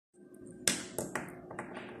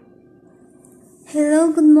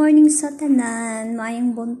Hello, good morning sa tanan.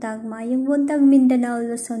 Maayong buntag Mindanao,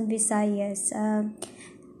 Luzon, Visayas.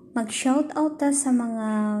 Mag-shout out ta sa mga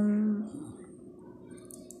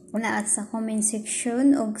wala sa comment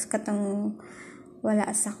section o katong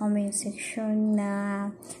wala sa comment section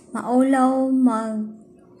na maulaw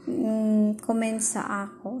comment sa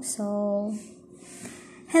ako. So,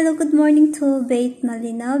 hello, good morning to Bait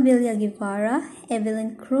Malina, Villa Guevara,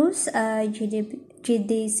 Evelyn Cruz,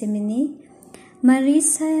 GD Semini,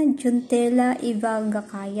 Marisa Juntela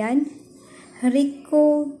Ibagakayan,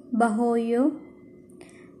 Rico Bahoyo,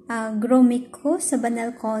 Gromiko sa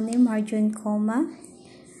Banalcone, Marjun Coma.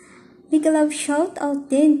 Big love shout out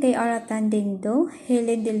din kay Aratan Dindo,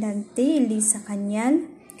 Helen Delante, Elisa Kanyal,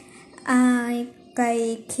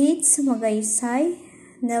 kay Kate Sumagaysay,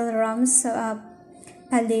 Nel Rams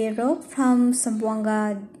Palero from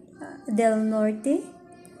Zamboanga del Norte.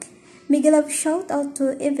 Mega love shout out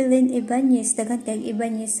to Evelyn Ibanez, daghang kay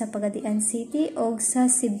Ibanez sa Pagadian City o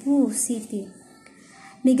sa Cebu City.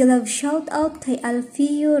 Mega love shout out kay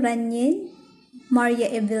Alfio Ranyen,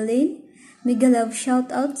 Maria Evelyn. Mega love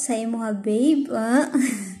shout out sa imuha babe.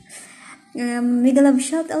 Mega love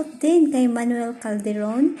shout out din kay Manuel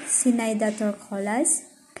Calderon, Sinaida Torcolas.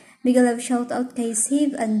 Mega love shout out kay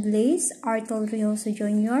Save and Blaze, Artol Rioso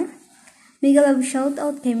Jr. Mega love shout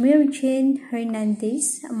out kay Mirjane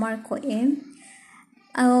Hernandez, Marco M.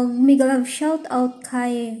 Mega love shout out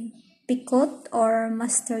kay Picot or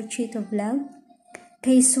Master Chito Vlog,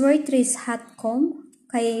 kay Swertris Hatcom,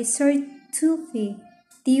 kay Sir Tufi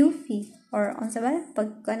or on sa ba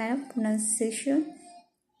pronunciation,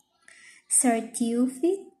 Sir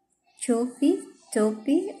Tufi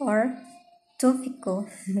or Tofiko.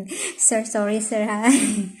 Sir, sorry sir ha.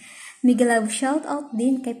 Mega love shout out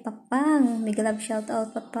din kay Papang. Mega love shout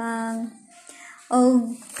out Papang.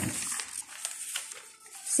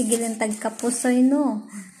 Sige lang tagkapusoy no.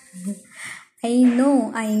 I know.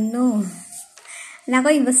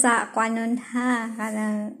 Nakoy basa kwanon ha.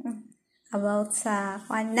 About sa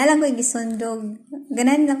kwan. Nalang ko'y gisundog.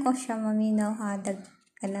 Ganan lang ko siya maminaw ha.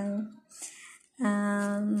 Kanang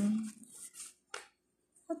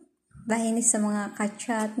bahin sa mga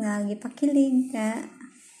kachat nga gipakilig nga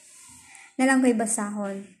nalang ko'y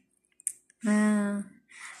basahon.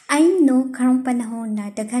 I know karong panahon na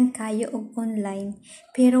daghan kayo og online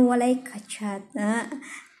pero walay ka-chat na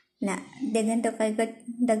daghan daw kay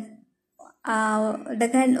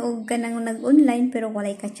daghan og kanang nag-online pero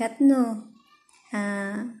walay ka-chat no.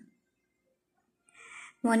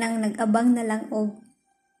 Mo nang nag-abang na lang og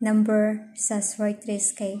number sa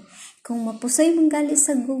Swertres kay kung mapusoy manggali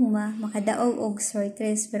sa gugma makadaog og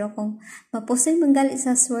Swertres pero kung mapusoy manggali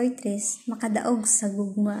sa Swertres makadaog sa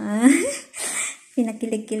gugma.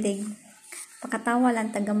 Pinakilig-kilig pakatawa lang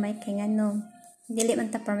tagamay kay ngano dili man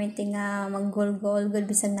ta permitting nga maggol-gol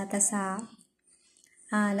bisan nata sa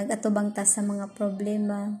nagatubang ta sa mga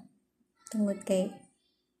problema tungod kay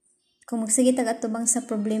kung magsige tag-atubang sa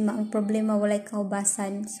problema ang problema walay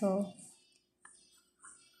kaubasan. So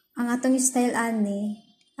ang atong style ani,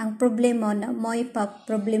 ang problema na mo'y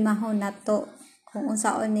problemahon nato kung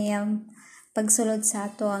unsaon niya pagsulod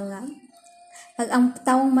sa ato nga. Pag ang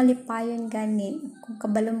tawong malipayon gani, kung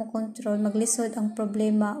kabalo mo control, maglisod ang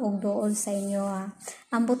problema og duol sa inyo ha.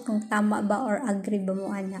 Ambot kung tama ba or agree ba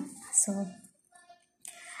mo ana. So,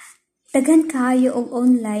 daghan kayo og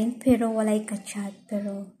online pero walay ka-chat.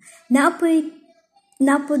 Pero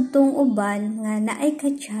napod tong uban nga naay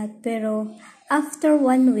ka-chat pero after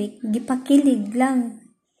 1 week, gipakilig lang.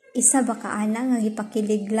 Isa ba ka ana nga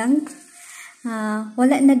gipakilig lang?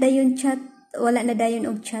 Wala na dayon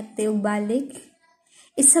og chat og balik.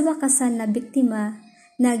 Isa ba ka sa na biktima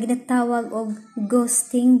na ginatawag og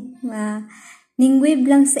ghosting? Ningwib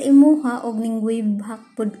lang sa imuha og ningwib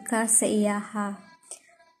hakpod ka sa iyaha.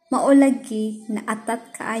 Maulagi na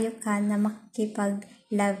atat kaayo ka na makikipag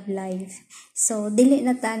love life. So, dili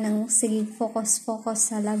na ta nang sige focus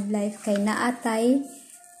sa love life kay naatay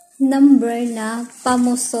number na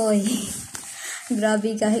pamusoy.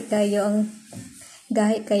 Grabe gahi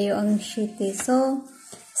kayo ang shitty. So,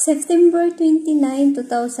 September 29,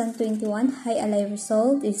 2021, high alive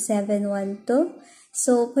result is 712.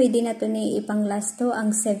 So, pwede na to ni ipang last to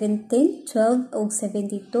ang 17, 12, o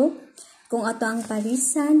 72. Kung ato ang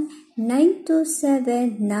parisan,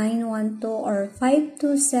 927-912 or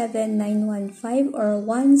 527-915 or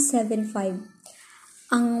 175.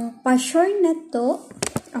 Ang pa-sure na to,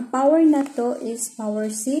 ang power na to is power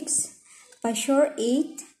 6, pa-sure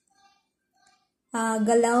 8,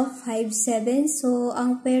 galaw 5-7. So,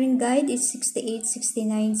 ang pairing guide is 68,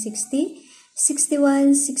 69, 60,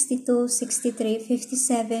 61, 62, 63,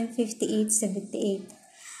 57, 58, 78.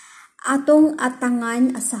 Atong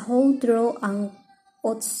atangan as a whole draw ang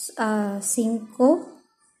 5.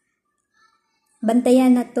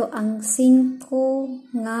 Bantayan na to ang 5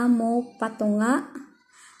 nga mo patunga.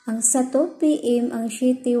 Ang sa 2 p.m. ang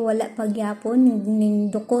 7 wala pagyapon,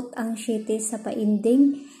 nindukot ang 7 sa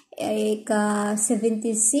painding, ay ka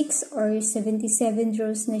 76 or 77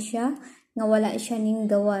 draws na siya, nga wala siya ning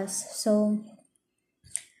gawas. So,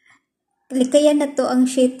 likayan na to ang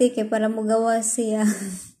 7 kay para mo gawas siya.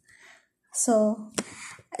 So,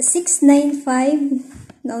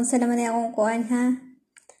 695, naunsa naman na akong kuan ha.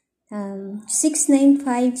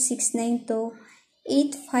 695, 692,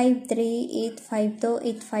 853, 852,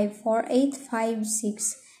 854,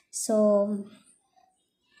 856. So,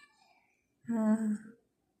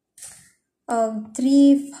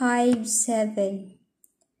 357.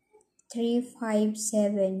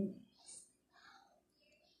 357.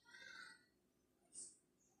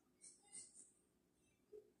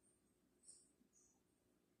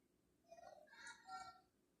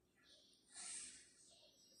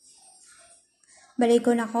 Balik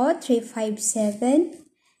ko na ko, 357,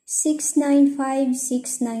 695,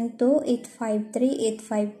 692, 853,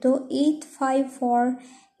 852, 854,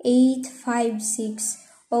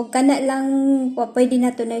 856. O kana lang, pwede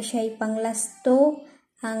na to na siya ipang last to,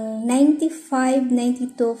 ang 95,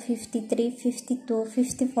 92, 53, 52,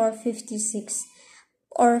 54, 56,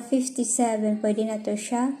 or 57, pwede na to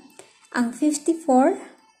siya. Ang 54,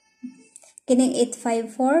 kining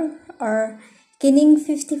 854, or kining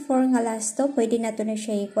 54 nga last to, pwede na to na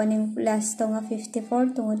siya ikuan yung last to nga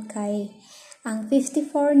 54 tungod kay ang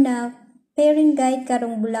 54 na pairing guide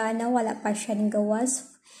karong bulan na wala pa siya ning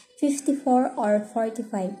gawas, 54 or 45.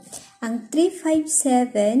 Ang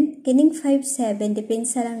 357, kining 57,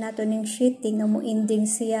 depensa lang nato ning shitting nga mo ending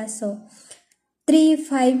siya. So,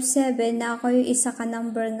 357 na ako yung isa ka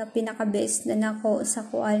number nga pinaka-best na nako sa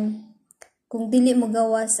kuan. Kung dili mo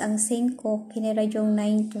gawas ang 5, kinira yung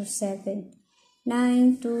 927.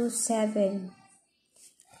 927.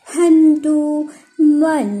 Hando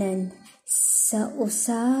manan sa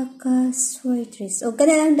usa ka swertres. O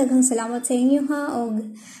kana lang, daghang salamat sa inyo ha,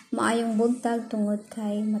 og maayong buntag tungod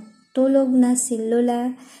kay matulog na si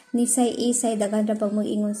Lola ni Isay. Daghan ra pag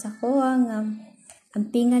mag-ingon sa ko nga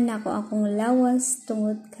ampingan na ako akong lawas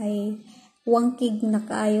tungod kay wangkig na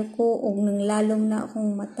kaayo ko og nanglalom na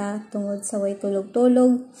akong mata tungod sa way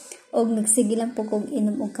tulog-tulog og nagsige lang po kong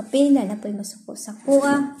inom og kape na napoy masuko sa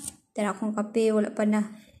kuha. Tara akong kape wala pa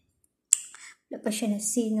siya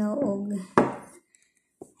nasingaw og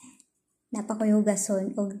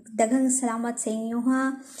napakuhugason. Og daghang salamat sa inyo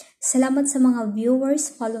ha. Salamat sa mga viewers,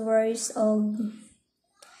 followers og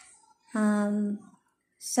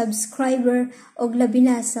subscriber og labi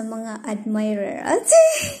na sa mga admirer.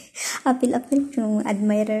 Apil-apil yung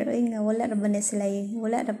admirer nga wala ra ba na sila,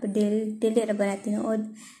 wala ra ba dili ra ba na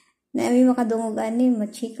tinuod na may makadungog ani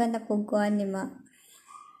machika na pug ko ani ma.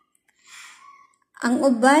 Ang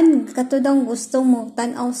uban katudang gusto mo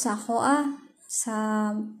tan-aw sa ako sa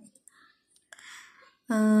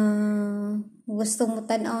gusto mo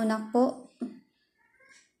tan-aw nako.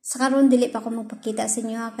 Sa karon dili pa ako magpakita sa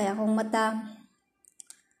inyo ha, kaya akong mata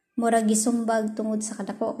mura gisumbag tungod sa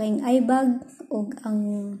kadako kayong eyebag. Og ang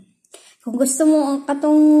kung gusto mo ang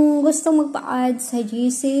katong gusto magpa-add sa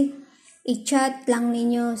GC, i-chat lang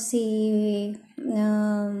ninyo si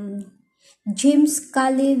James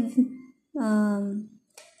Calib.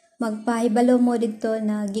 Magpahibalo mo dito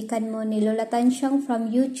na gikan mo ni Lola Tansyang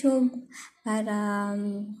from YouTube para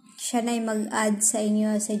siya na'y mag-add sa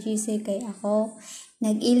inyo sa GC. Kay ako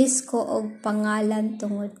nag-ilis ko og pangalan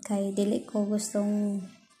tungod kay dili ko gustong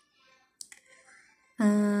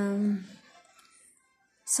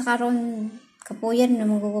sa karon kapuyan na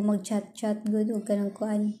ko mag-chat good o ganang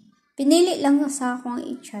kuan. Pinili lang sa ako ang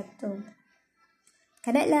i-chat to.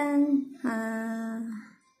 Kada lang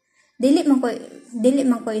dili man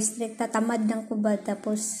ko stricta, tamad lang ko ba,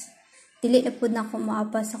 tapos dili na pud na ako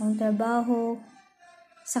maapa sa akong trabaho.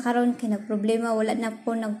 Sa karon kay nagproblema, wala na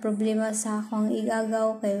po nagproblema sa akong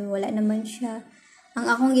igagaw kay wala naman siya. Ang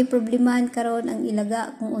akong giproblemahan karon ang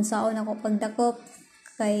ilaga kung unsaon ako pagdakop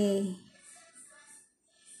kay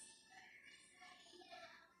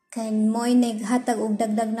mo'y naghatag og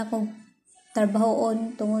dagdag na kong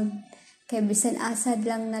trabahoon tungod kay bisan asad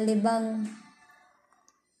lang na libang.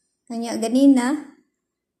 Kanya ganina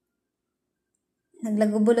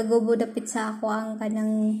naglagubo-lagubo dapit sa ako ang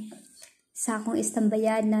kanang sa akong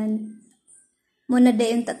istambayanan. Muna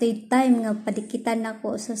dayon tatoy time nga padikitan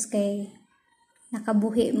nako sus kay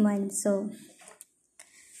nakabuhi man. So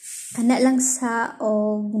kana lang sa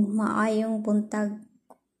og maayong buntag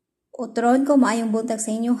Utron ko maayong buntag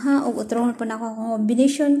sa inyo ha, ug utron po na ako akong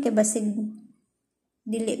combination kay basig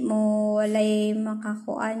dili mo walay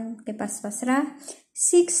makakuan kay paspas ra.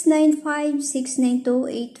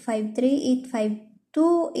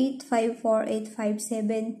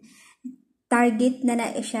 695-692-853-852-854-857. Target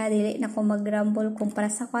na siya, dili na ko mag-rumble. Kung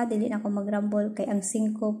para sa kwa, dili na ko mag-rumble kay ang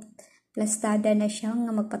 5 plastada na siya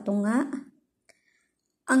nga magpatunga.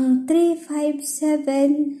 Ang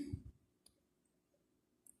 357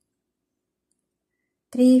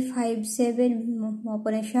 mo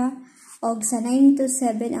po na siya. Og sa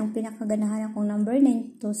 927 ang pinakaganahan akong number,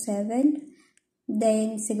 927.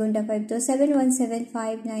 Then, segunda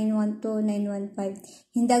 527-175-912-915.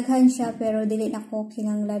 Hindaghan siya, pero dili na ko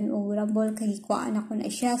kinanglan o rumble. Kahikuan ako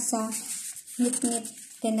na siya sa ngit-ngit.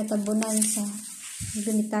 Kaya natabunan sa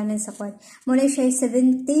gunitanan sa kwan. Muna siya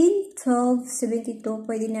 17, 12, 72.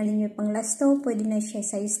 Pwede na ninyo pang lasto. Pwede na siya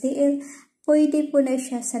sa STL. Pwede po na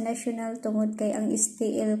siya sa national tungod kay ang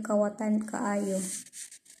STL kawatan kaayo.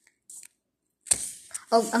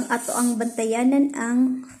 Og ang ato ang bantayanan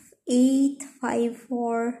ang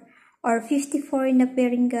 854 or 54 na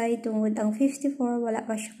pairing guide tungod ang 54 wala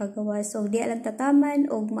pa siya kagawas. Og di alang tataman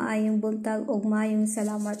og maayong buntag og maayong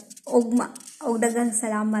salamat og daghang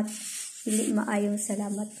salamat. Dili maayong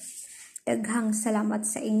salamat. Daghang salamat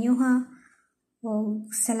sa inyo ha. Og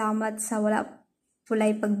salamat sa wala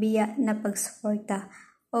pulay pagbiya na pagsuporta.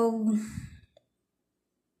 Og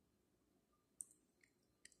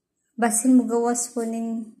basin mo gawas po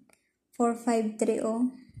ning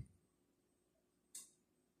 453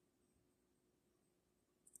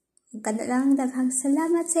 Kada lang, daghang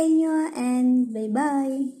salamat sa inyo and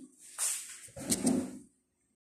bye-bye.